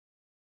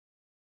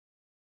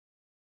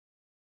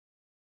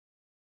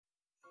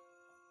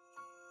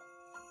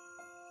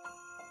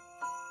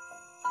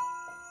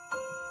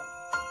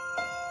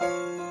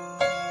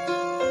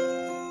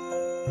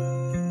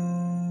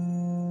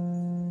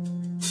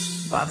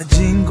While the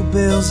jingle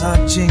bells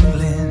are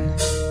jingling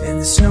and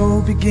the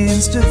snow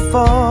begins to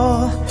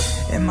fall,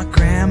 and my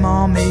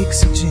grandma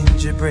makes some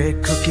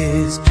gingerbread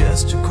cookies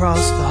just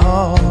across the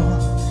hall,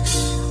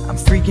 I'm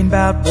freaking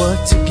about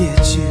what to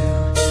get you.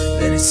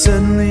 Then it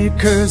suddenly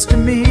occurs to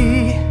me,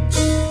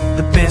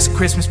 the best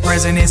Christmas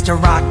present is to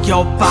rock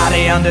your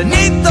body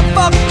underneath the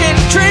fucking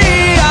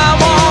tree. I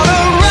wanna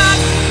rock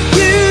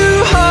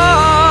you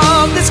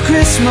hard this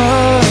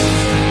Christmas.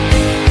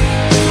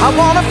 I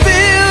wanna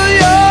fill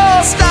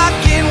your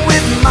stocking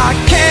with my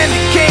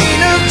candy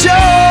cane of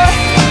joy.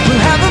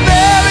 We'll have a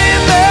very,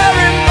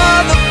 very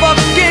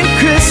motherfucking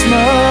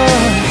Christmas.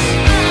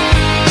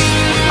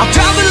 I'll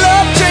drive the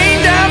love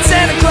train down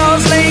Santa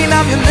Claus Lane.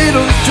 I'm your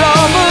little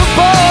drummer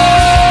boy.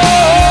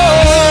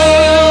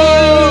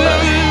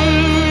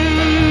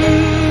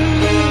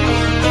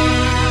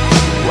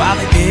 While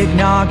the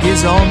eggnog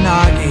is all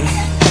noggy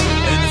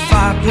and the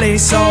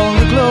fireplace all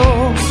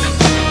aglow,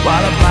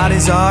 while our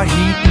bodies are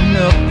heating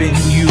up in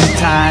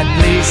Yuletide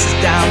places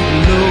down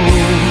below,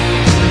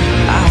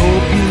 I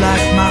hope you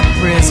like my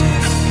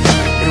present.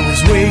 It was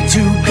way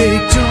too big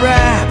to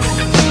wrap.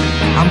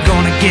 I'm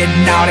gonna get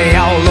naughty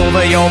all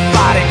over your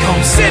body.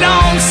 Come sit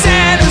on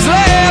Santa's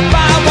lap.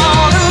 I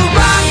wanna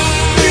rock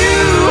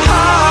you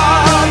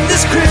hard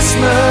this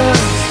Christmas.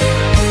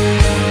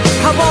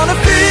 I wanna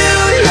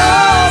fill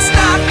your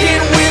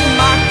stocking with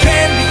my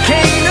candy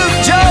cane of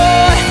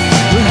joy.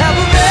 We'll have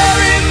a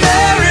very,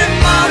 very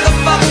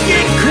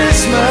motherfucking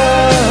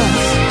Christmas.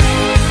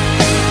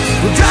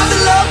 We'll drive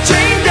the love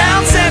train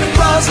down Santa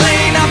Claus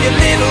Lane. I'm your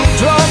little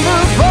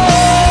drummer boy.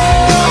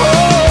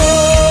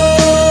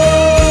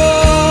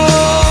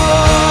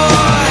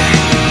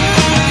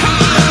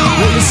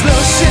 We'll be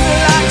slushing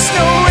like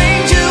snow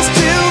angels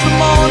till the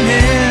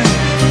morning.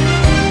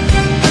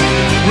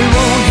 We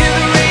won't hear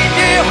the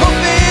reindeer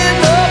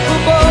hoofing up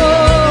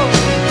above.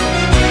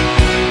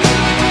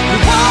 We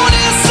won't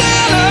hear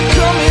Santa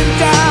coming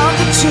down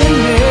the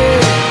chimney.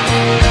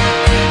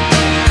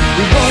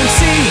 We won't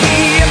see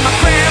he and my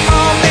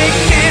grandma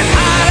making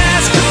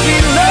hot-ass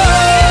cookie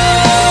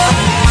love.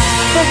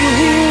 But we'll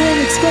hear him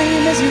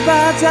exclaim as he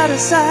rides out of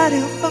sight.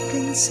 He'll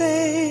fucking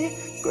say,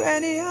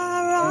 Granny, I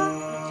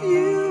rocked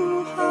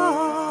you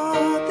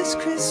hard this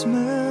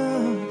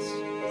Christmas.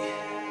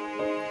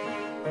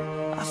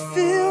 I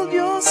filled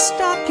your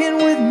stocking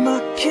with my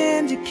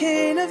candy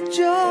cane of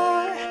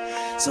joy.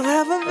 So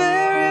have a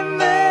very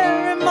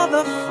merry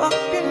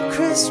motherfucking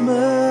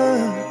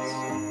Christmas.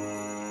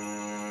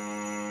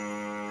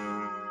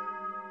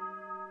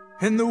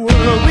 And the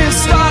world will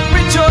start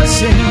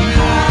rejoicing,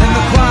 and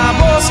the choir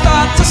will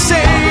start to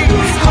sing.